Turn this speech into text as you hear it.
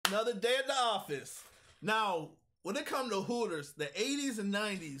Another day at the office. Now, when it comes to Hooters, the 80s and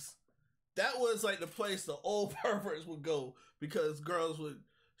 90s, that was like the place the old perverts would go because girls would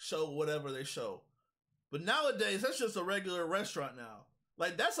show whatever they show. But nowadays, that's just a regular restaurant now.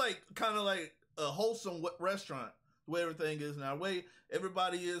 Like, that's like kind of like a wholesome restaurant, the way everything is now. The way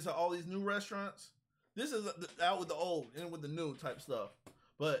everybody is at all these new restaurants. This is out with the old and with the new type stuff.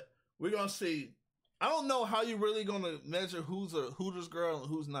 But we're going to see. I don't know how you're really going to measure who's a Hooters girl and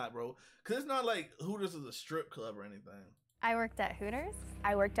who's not, bro. Because it's not like Hooters is a strip club or anything. I worked at Hooters.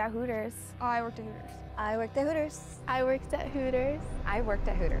 I worked at Hooters. I worked at Hooters. I worked at Hooters. I worked at Hooters. I worked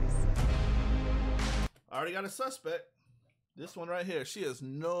at Hooters. I already got a suspect. This one right here. She has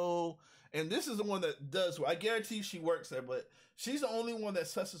no... And this is the one that does... I guarantee she works there, but she's the only one that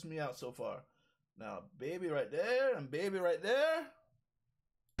susses me out so far. Now, baby right there and baby right there.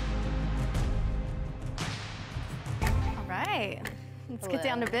 All right. Let's get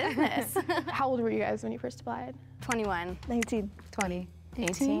down to business. How old were you guys when you first applied? 21. 19. 20.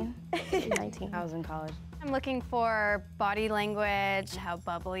 18? 19. I was in college. I'm looking for body language. How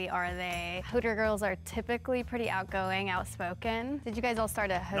bubbly are they? Hooter girls are typically pretty outgoing, outspoken. Did you guys all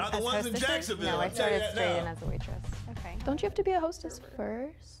start as Not the ones in hostesses? Jacksonville. No, I started straight in as a waitress. Okay. Don't you have to be a hostess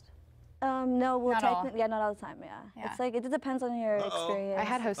first? No, well, Not all. technically, yeah, not all the time, yeah. Yeah. It's like, it depends on your experience. I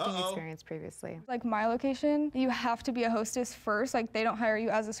had hosting experience previously. Like my location, you have to be a hostess first. Like they don't hire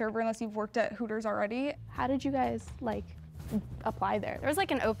you as a server unless you've worked at Hooters already. How did you guys like apply there? There was like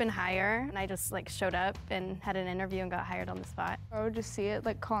an open hire, and I just like showed up and had an interview and got hired on the spot. I would just see it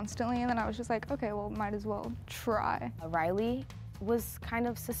like constantly, and then I was just like, okay, well, might as well try. Riley was kind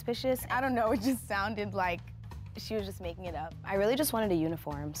of suspicious. I don't know, it just sounded like she was just making it up. I really just wanted a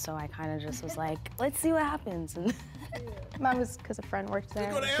uniform, so I kind of just was like, let's see what happens. And Mine was because a friend worked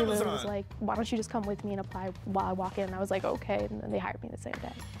there. go to She literally Amazon. was like, why don't you just come with me and apply while I walk in? And I was like, okay, and then they hired me the same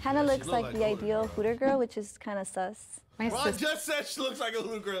day. Hannah looks look like like the a Hooter ideal girl. Hooter girl, which is kind of sus. my Bro, I sister, just said she looks like a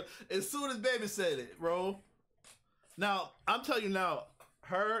Hooter girl as soon as baby said it, bro. Now, I'm telling you now,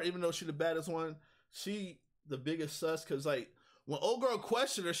 her, even though she the baddest one, she the biggest sus, because like when old girl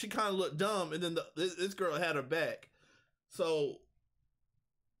questioned her, she kind of looked dumb, and then this girl had her back. So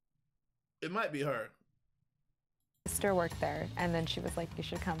it might be her. sister worked there, and then she was like, you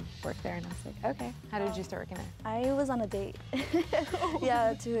should come work there, and I was like, okay. How did you start working there? I was on a date.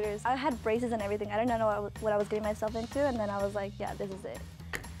 Yeah, to Hooters. I had braces and everything. I didn't know what I was getting myself into, and then I was like, yeah, this is it.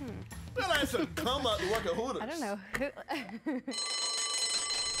 Well, that's a come up to work at Hooters. I don't know.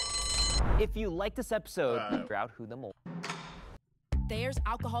 If you like this episode, figure out who the mole. Thayer's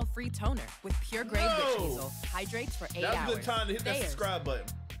alcohol-free toner with pure grade witch hazel. Hydrates for 8 That was hours. a good time to hit that Thayer's. subscribe button.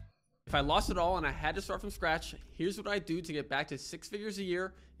 If I lost it all and I had to start from scratch, here's what I do to get back to 6 figures a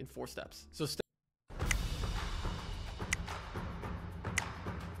year in 4 steps. So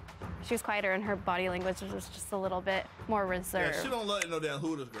She was quieter, and her body language was just a little bit more reserved. Yeah, she don't let no damn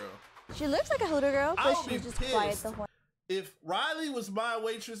Hooters girl. She looks like a Hooter girl, I but would be she's just quiet pissed. the whole. If Riley was my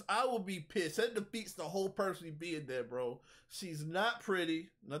waitress, I would be pissed. That defeats the whole purpose of being there, bro. She's not pretty.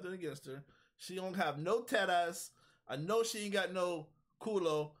 Nothing against her. She don't have no tatas. I know she ain't got no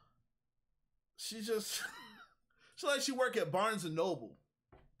culo. She just... She like she work at Barnes & Noble.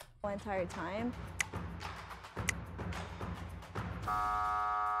 The entire time.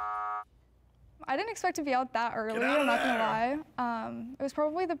 I didn't expect to be out that early, Get out I'm of not gonna there. lie. It was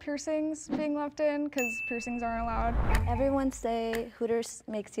probably the piercings being left in, because piercings aren't allowed. Everyone say Hooters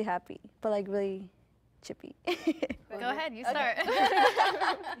makes you happy, but like really chippy. Go ahead, you start.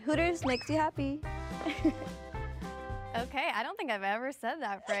 Hooters makes you happy. Okay, I don't think I've ever said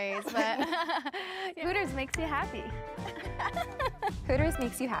that phrase, but Hooters makes you happy. Hooters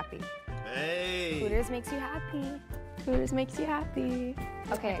makes you happy. Hey. Hooters makes you happy. Hooters makes you happy.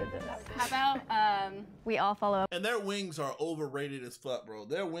 Okay. How about we all follow up And their wings are overrated as fuck, bro.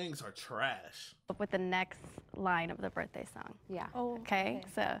 Their wings are trash. with the next line of the birthday song? Yeah. Oh, Okay,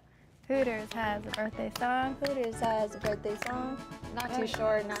 so Hooters has a birthday song. Hooters has a birthday song. Not too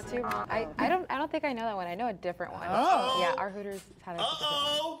short, not too long. I don't think I know that one. I know a different one. Uh-oh. Yeah, our Hooters had a different one.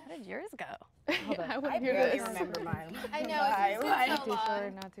 Uh-oh. How did yours go? I wouldn't hear barely this. remember mine. I know, Not too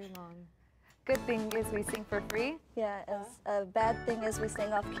short, not too long. Good thing is we sing for free. Yeah, a bad thing is we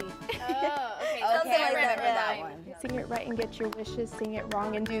sing off key. Oh, okay. Something like that, that yeah. one. Sing it right and get your wishes, sing it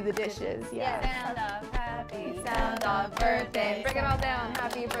wrong and do the dishes. Yeah. Sound off happy, Sound off birthday. Bring it all down.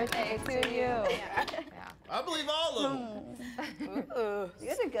 Happy birthday to you. Yeah. I believe all of them.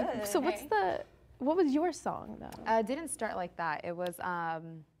 You did good. So what was your song though? It didn't start like that. It was,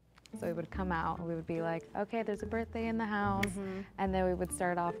 so we would come out and we would be like, okay, there's a birthday in the house. And then we would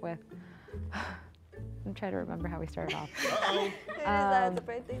start off with, I'm trying to remember how we started off. Hooters has a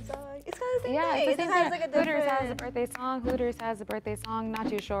birthday song. It's kind of the same Yeah, thing. it's the same has thing. like a Hooters different... has a birthday song. Hooters has a birthday song. Not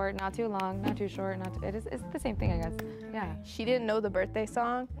too short, not too long, not too short, not too... It's the same thing, I guess. Yeah. She didn't know the birthday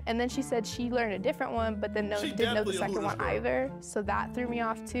song, and then she said she learned a different one, but then didn't know the second one either. So that threw me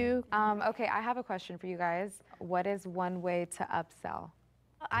off too. Okay, I have a question for you guys. What is one way to upsell?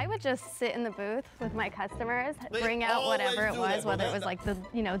 I would just sit in the booth with my customers, They bring out always whatever it do was, that, whether it was like the,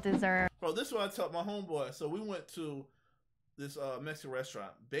 dessert. Bro, this is what I tell my homeboy. So we went to this Mexican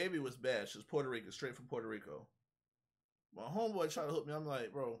restaurant. Baby was bad. She was Puerto Rican, straight from Puerto Rico. My homeboy tried to hook me. I'm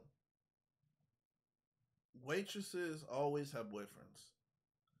like, bro, waitresses always have boyfriends.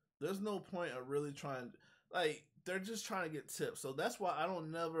 There's no point of really trying, like, they're just trying to get tips. So that's why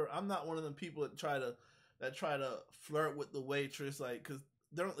I'm not one of them people that try to flirt with the waitress, like, because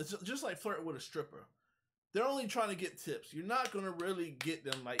it's just like flirting with a stripper. They're only trying to get tips. You're not going to really get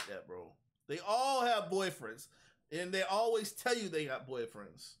them like that, bro. They all have boyfriends, and they always tell you they got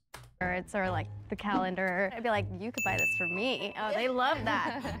boyfriends. Or like the calendar. I'd be like, you could buy this for me. Oh, they love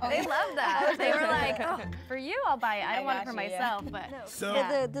that. They love that. They were like, oh, for you, I'll buy it. I don't want it for myself, but. No. So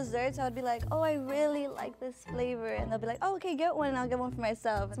the desserts, I would be like, oh, I really like this flavor, and they'll be like, oh, okay, get one, and I'll get one for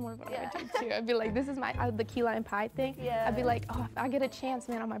myself. That's more of what I would do too. I'd be like, this is the key lime pie thing. Yeah. I'd be like, oh, if I get a chance,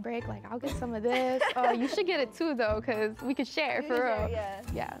 man, on my break, like, I'll get some of this. Oh, you should get it too, though, because we could share, for real.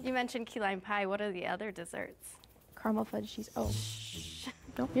 Yeah. You mentioned key lime pie. What are the other desserts? Caramel fudge cheese. Oh.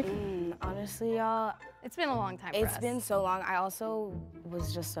 Honestly, y'all, it's been a long time for us. It's been so long. I also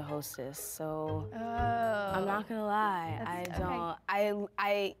was just a hostess, so I'm not gonna lie.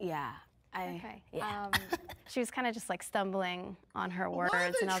 She was kind of just like stumbling on her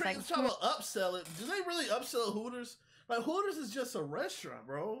words, and I was like, trying to upsell it. Do they really upsell Hooters? Like, Hooters is just a restaurant,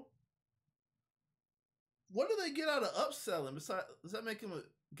 bro. What do they get out of upselling? Besides, does that make them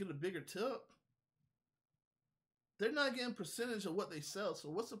get a bigger tip? They're not getting percentage of what they sell, so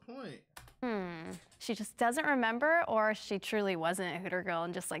what's the point? She just doesn't remember, or she truly wasn't a Hooter girl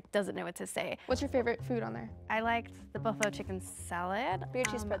and just like doesn't know what to say. What's your favorite food on there? I liked the buffalo chicken salad. Beer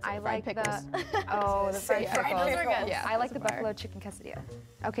cheese pretzel. I like the pickles. the fried pickles. Those are good. Yeah, I like the buffalo chicken quesadilla.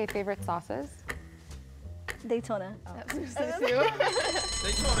 Okay, favorite sauces? Daytona.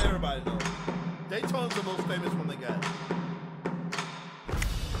 Daytona, everybody knows. Daytona's the most famous one they got.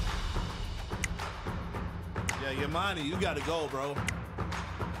 Yeah, Yamani, you gotta go, bro.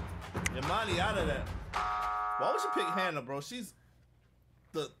 Yamani out of that. Why would you pick Hannah, bro? She's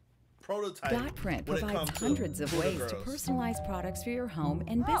the prototype. Dot Print provides hundreds of ways to personalize products for your home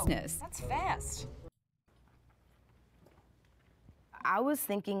and business. That's fast. I was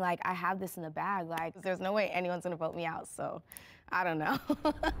thinking, like, I have this in the bag. Like, there's no way anyone's gonna vote me out, so I don't know.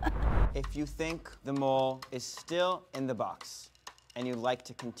 If you think the mole is still in the box and you'd like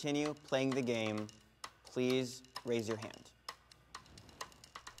to continue playing the game, please raise your hand.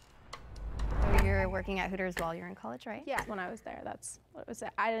 So you're working at Hooters while you're in college, right? Yeah, when I was there, that's what it was.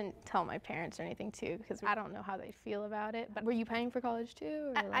 I didn't tell my parents or anything too, because I don't know how they feel about it. But were you paying for college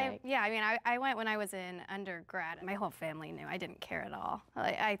too? Or I went when I was in undergrad. My whole family knew. I didn't care at all.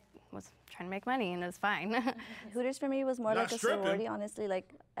 I was trying to make money, and it was fine. Hooters for me was more like a sorority, honestly.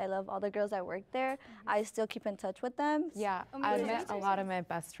 Like, I love all the girls that work there. I still keep in touch with them. Yeah, I met a lot of my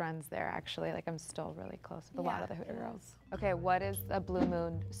best friends there, actually. Like, I'm still really close with a lot of the Hooter girls. Okay, what is a Blue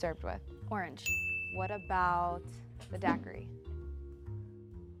Moon served with? Orange. What about the daiquiri?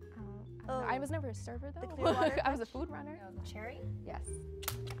 I was never a server though. The clear water I was a food runner. Cherry? Yes.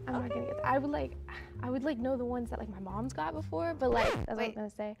 I'm not gonna get that. I would like know the ones that like my mom's got before, but like that's what I was gonna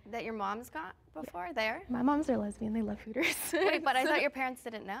say. That your mom's got before there? My moms are lesbian. They love Hooters. Wait, but I thought your parents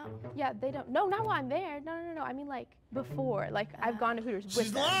didn't know. Yeah, they don't. No, not while I'm there. No. I mean like before. Like I've gone to Hooters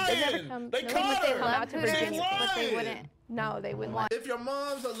with them. Lying. They never come. They no, caught they her. come out to She's Virginia. lying. But they wouldn't. No, they wouldn't. Want. If your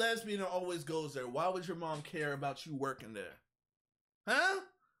mom's a lesbian and always goes there, why would your mom care about you working there? Huh?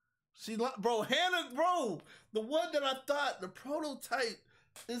 Bro, Hannah, bro, the one that I thought, the prototype,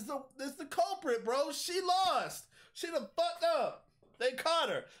 is the culprit, bro. She lost. She done fucked up. They caught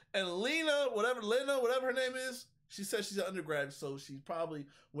her. And Lena, whatever her name is, she said she's an undergrad, so she probably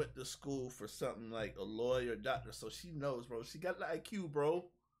went to school for something like a lawyer, doctor, so she knows, bro. She got the IQ, bro.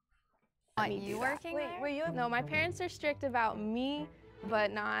 Are you working Wait, there? were you? No, my parents are strict about me,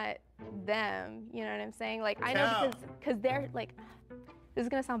 but not them. You know what I'm saying? Like I know because they're like, this is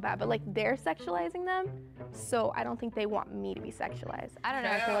gonna sound bad, but like they're sexualizing them, so I don't think they want me to be sexualized. I don't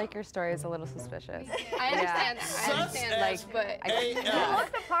know. I feel like your story is a little suspicious. I understand that. I understand that. Like, but you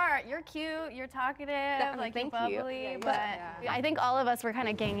look the part. You're cute. You're talkative. Like thank you're you. bubbly. But I think all of us were kind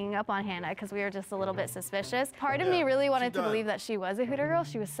of ganging up on Hannah because we were just a little bit suspicious. Part of me really wanted to believe that she was a Hooter girl.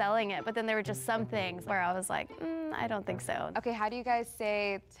 She was selling it, but then there were just some things where I was like, I don't think so. Okay, how do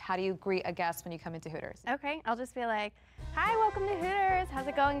you greet a guest when you come into Hooters? Okay, I'll just be like, hi, welcome to Hooters. How's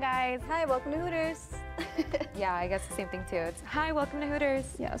it going, guys? Hi, welcome to Hooters. Yeah, I guess the same thing too. It's hi, welcome to Hooters.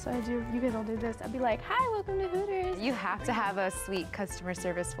 Yeah, so I do. You guys all do this. I'd be like, hi, welcome to Hooters. You have to have a sweet customer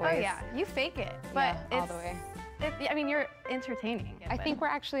service voice. Oh yeah, you fake it, but all the way. I mean, you're entertaining. I think we're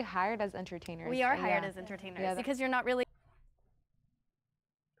actually hired as entertainers. We are hired as entertainers because you're not really.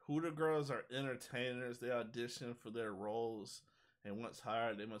 Hooter girls are entertainers. They audition for their roles, and once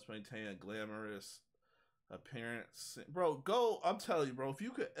hired, they must maintain a glamorous appearance. Bro, I'm telling you, bro, if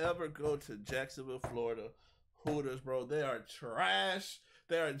you could ever go to Jacksonville, Florida, Hooters, bro, they are trash.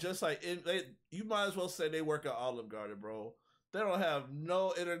 They are just like, you might as well say they work at Olive Garden, bro. They don't have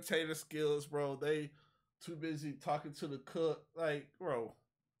no entertainer skills, bro. They too busy talking to the cook. Like, bro,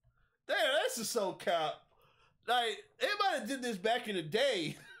 damn, that's just so cap. Like, anybody did this back in the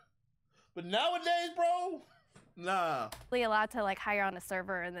day. But nowadays, bro, nah. Really allowed to like hire on a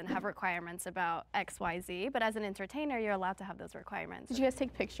server and then have requirements about X, Y, Z. But as an entertainer, you're allowed to have those requirements. Did you guys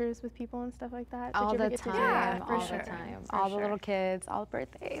take pictures with people and stuff like that? All the time. Yeah, for all sure. the time. All the little kids, all the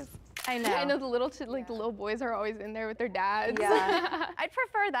birthdays. I know. I know the little the little boys are always in there with their dads. Yeah. I'd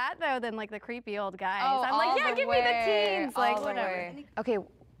prefer that though than like the creepy old guys. Oh, I'm like, yeah, give me the teens, like whatever. Okay,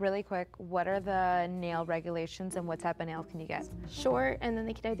 really quick, what are the nail regulations and what type of nail can you get? Short, and then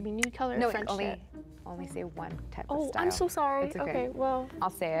they could either be nude color or French tip. Only say one type of style. I'm so sorry. It's okay. Okay, well. I'll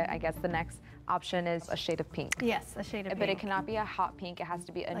say it. I guess the next option is a shade of pink. Yes, a shade of pink. But it cannot be a hot pink. It has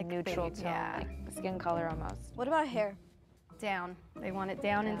to be a like neutral tone, like skin color almost. What about hair? Down. They want it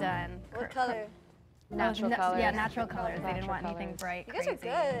down and done. What color? Natural colors. Yeah, natural colors. They didn't want anything bright. You guys are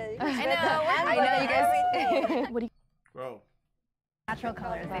crazy. good. I know you guys. What do you? Bro. Natural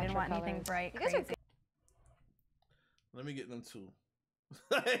colors. They didn't want anything bright. You guys are good. Let me get them two.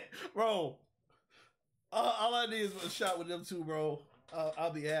 Bro, all I need is a shot with them two, bro.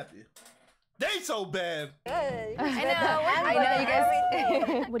 I'll be happy. They so bad. Good. I know you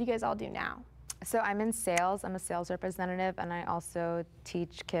guys. What do you guys all do now? So I'm in sales. I'm a sales representative, and I also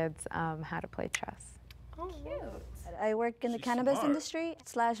teach kids how to play chess. Oh, cute. I work in the cannabis industry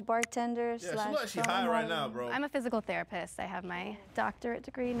 / bartender / she's actually high right now, bro. I'm a physical therapist. I have my doctorate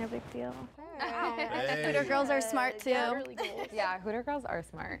degree, no big deal. Hey. Hooter girls are smart too. Yeah, Hooter girls are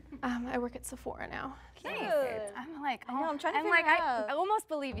smart. I work at Sephora now. Cute. I'm like, I know, I'm trying to figure I almost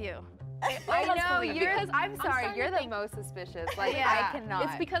believe you. I know I'm sorry. You're the most suspicious. Like I cannot.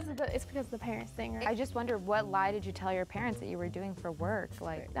 It's because of the parents thing, right? I just wonder what lie did you tell your parents that you were doing for work?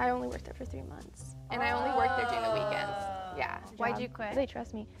 Like I only worked there for 3 months, and I only worked there during the weekends. Yeah. Why'd you quit? They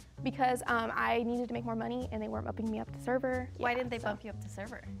trust me because I needed to make more money, and they weren't bumping me up to server. Why didn't they bump you up to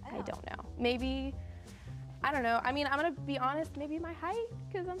server? I don't know. Maybe. I don't know. I mean, I'm gonna be honest. Maybe my height,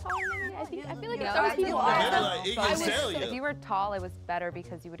 because I'm taller than me. I feel like it throws people off. If you were tall, it was better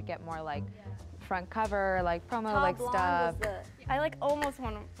because you would get more like front cover, like promo, like stuff. I like almost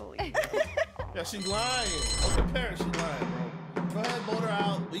want to believe. Yeah, she's lying. Okay, parents, she's lying, bro. Go ahead, vote her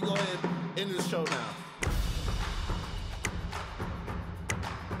out. We go ahead end the show now.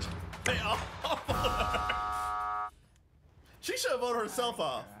 Hey, she should have voted herself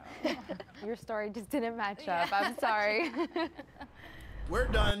off. Your story just didn't match up. I'm sorry. We're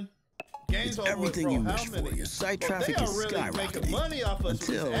done. Game's over. Everything you wish for. Your site traffic is really skyrocketing. Making money off us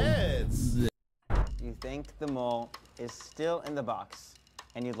with ads. You think the mole is still in the box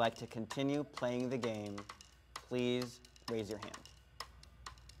and you'd like to continue playing the game, please raise your hand.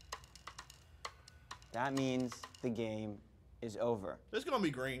 That means the game is over. It's gonna be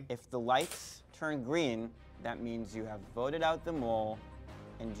green. If the lights turn green, that means you have voted out the mole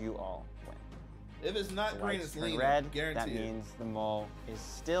and you all win. If it's not green, it's turn leaning. red, Guaranteed. that means the mole is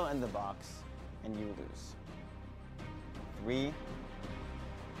still in the box and you lose. 3,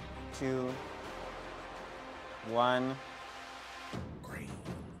 2, 1. Green.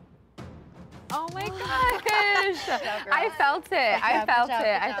 Oh my gosh! I felt it. I felt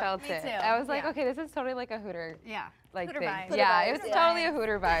it. I was like, okay, this is totally like a Hooter. Yeah. Like Hooter thing. vibe. Yeah, it was totally a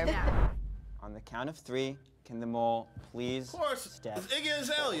Hooter vibe. Yeah. On the count of 3, can the mole please Of course, step? it's Iggy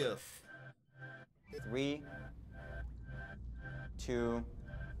Azalea. 3, 2,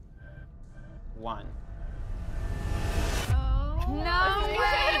 1. No way!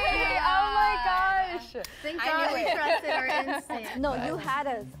 Oh my gosh! Thank God we trusted our instinct. No, you had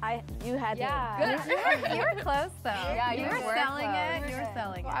us. You had me. You were close though. Yeah, you were selling it. You were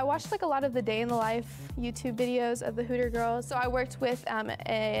selling it. I watched like a lot of the day in the life YouTube videos of the Hooter girls. So I worked with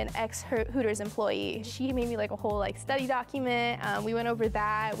an ex-Hooters employee. She made me like a whole like study document. We went over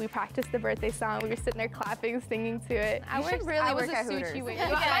that. We practiced the birthday song. We were sitting there clapping, singing to it. I should really work at Hooters. I was worried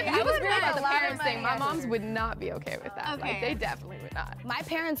about the parents thing. My moms would not be okay with that. Okay. Like they definitely would not. My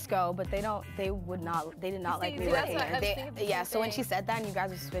parents go, but they did not like me working there. Yeah, so when she said that and you guys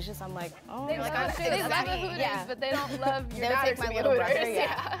were suspicious, I'm like, oh, They love the Hooters, but they don't love your daughter to be little Hooters. brother.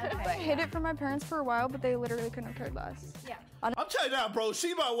 Yeah. I hid it from my parents for a while, but they literally couldn't have cared less. Yeah. I'm telling you now, bro.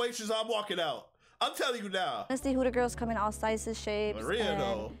 She my waitress. I'm walking out. I'm telling you now. Honestly, Hooter girls come in all sizes, shapes. Maria, and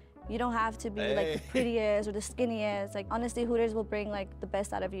though. You don't have to be like the prettiest or the skinniest. Like honestly, Hooters will bring like the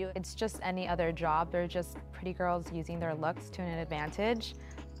best out of you. It's just any other job. They're just pretty girls using their looks to an advantage.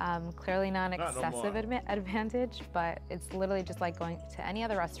 Clearly not an excessive advantage, but it's literally just like going to any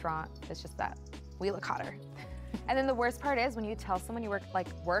other restaurant. It's just that we look hotter. And then the worst part is when you tell someone you work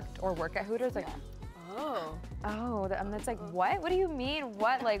at Hooters, like, it's like, what? What do you mean?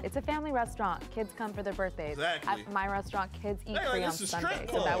 What? Like, it's a family restaurant. Kids come for their birthdays. Exactly. At my restaurant, kids eat free on this is Sunday. strip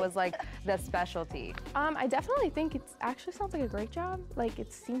So that club. was like the specialty. I definitely think it actually sounds like a great job. Like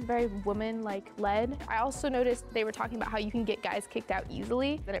it seems very woman-like led. I also noticed they were talking about how you can get guys kicked out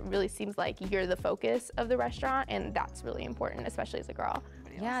easily. That it really seems like you're the focus of the restaurant, and that's really important, especially as a girl.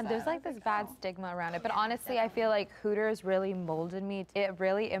 Yeah, there's like this bad stigma around it. But honestly, I feel like Hooters really molded me. It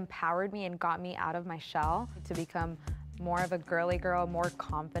really empowered me and got me out of my shell to become more of a girly girl, more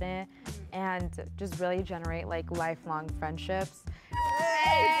confident, and just really generate like lifelong friendships.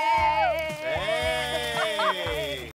 Hey!